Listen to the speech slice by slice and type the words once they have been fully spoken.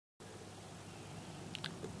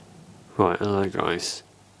Right, hello guys.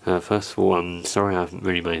 First of all, I'm sorry I haven't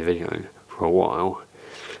really made a video for a while.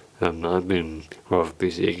 I've been rather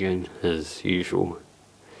busy again, as usual.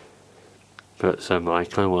 But I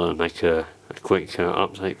kind of want to make a quick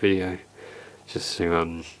update video, just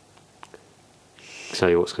to tell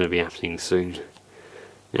you what's going to be happening soon.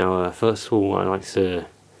 Now, first of all, I'd like to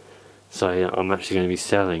say that I'm actually going to be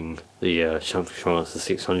selling the Shunt Master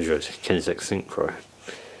 600 kentec syncro.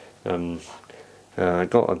 I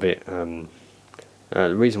got a bit.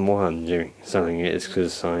 The reason why I'm selling it is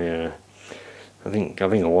because I think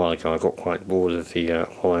a while ago I got quite bored of the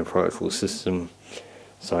Apollo protocol system,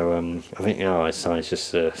 so I think now I decided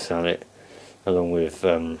just to sell it along with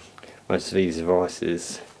most of these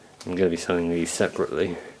devices. I'm going to be selling these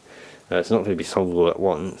separately. It's not going to be sold all at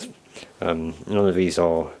once. None of these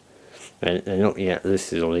are. They're not yet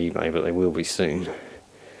listed on eBay, but they will be soon.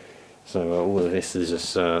 So all of this is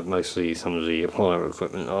just mostly some of the Apollo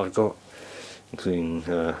equipment that I've got, including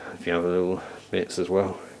a few other little bits as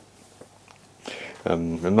well. The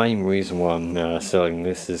main reason why I'm selling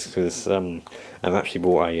this is because I've actually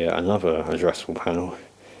bought another addressable panel,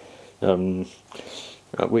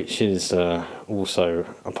 which is also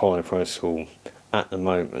Apollo protocol at the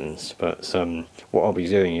moment, but what I'll be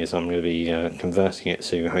doing is I'm going to be converting it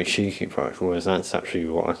to Hochiki protocol, as that's actually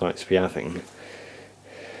what I'd like to be having.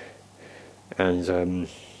 And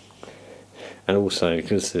also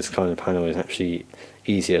because this kind of panel is actually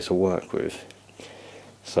easier to work with.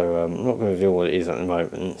 So I'm not going to reveal what it is at the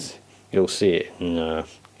moment. You'll see it in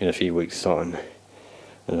a few weeks' time,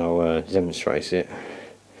 and I'll demonstrate it.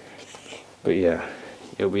 But yeah,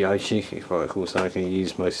 it'll be Hochiki protocol, so I can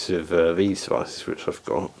use most of these devices which I've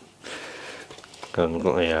got. I've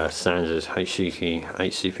got a standard Hochiki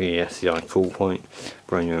HCP SCI call point,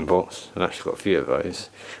 brand new in box. I've actually got a few of those,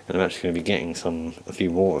 and I'm actually going to be getting a few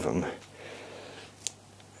more of them.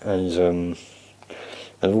 And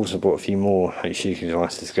I've also bought a few more Hochiki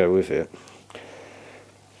devices to go with it.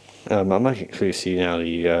 I'll make it clear to you now,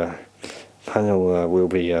 the panel will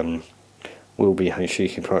be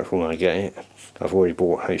Hochiki protocol when I get it. I've already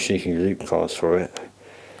bought Hochiki loop cards for it,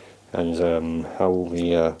 and I will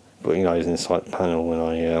be putting those inside the panel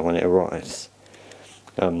when it arrives.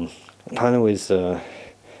 The panel is not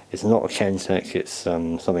a kentec. It's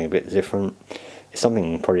something a bit different. It's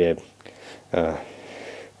something probably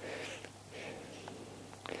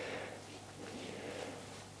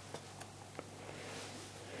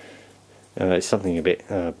it's something a bit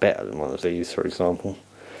better than one of these, for example.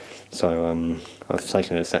 So I've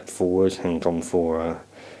taken a step forward and gone for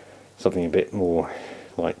something a bit more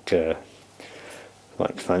like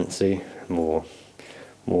fancy, more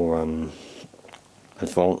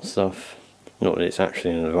advanced stuff. Not that it's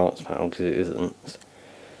actually an advanced panel, because it isn't.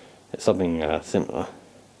 It's something similar.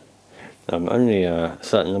 Only a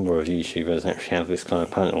certain number of YouTubers actually have this kind of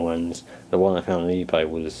panel, and the one I found on eBay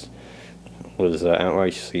was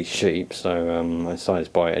outrageously cheap, so I decided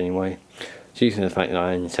to buy it anyway. Due to the fact that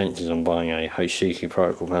I had intentions on buying a Hochiki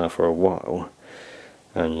protocol panel for a while,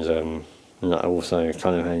 and I also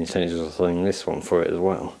kind of had intentions of selling this one for it as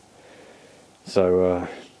well. So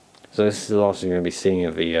this is the last you're going to be seeing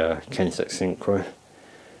of the kentec syncro,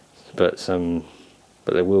 but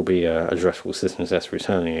there will be addressable systems that's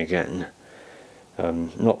returning again.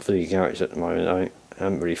 Not for the garage at the moment. I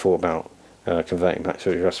haven't really thought about converting back to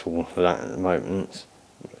addressable for that at the moment.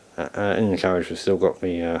 In the garage we've still got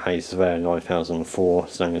the Hayes Surveyor 9004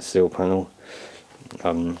 stainless steel panel.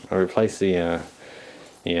 I replaced the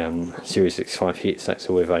Series 65 heat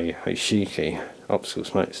sector with a Hochiki optical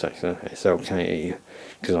smoke sector SLKE,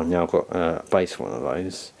 because I've now got a base one of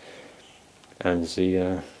those, and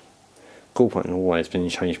the call point has always been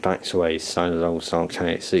changed back to a standard old style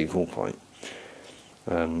KXC call point,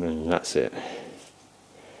 and that's it.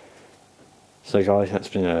 So guys, that's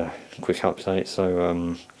been a quick update.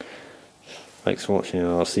 So thanks for watching, and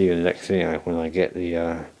I'll see you in the next video when I get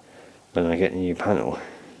the new panel.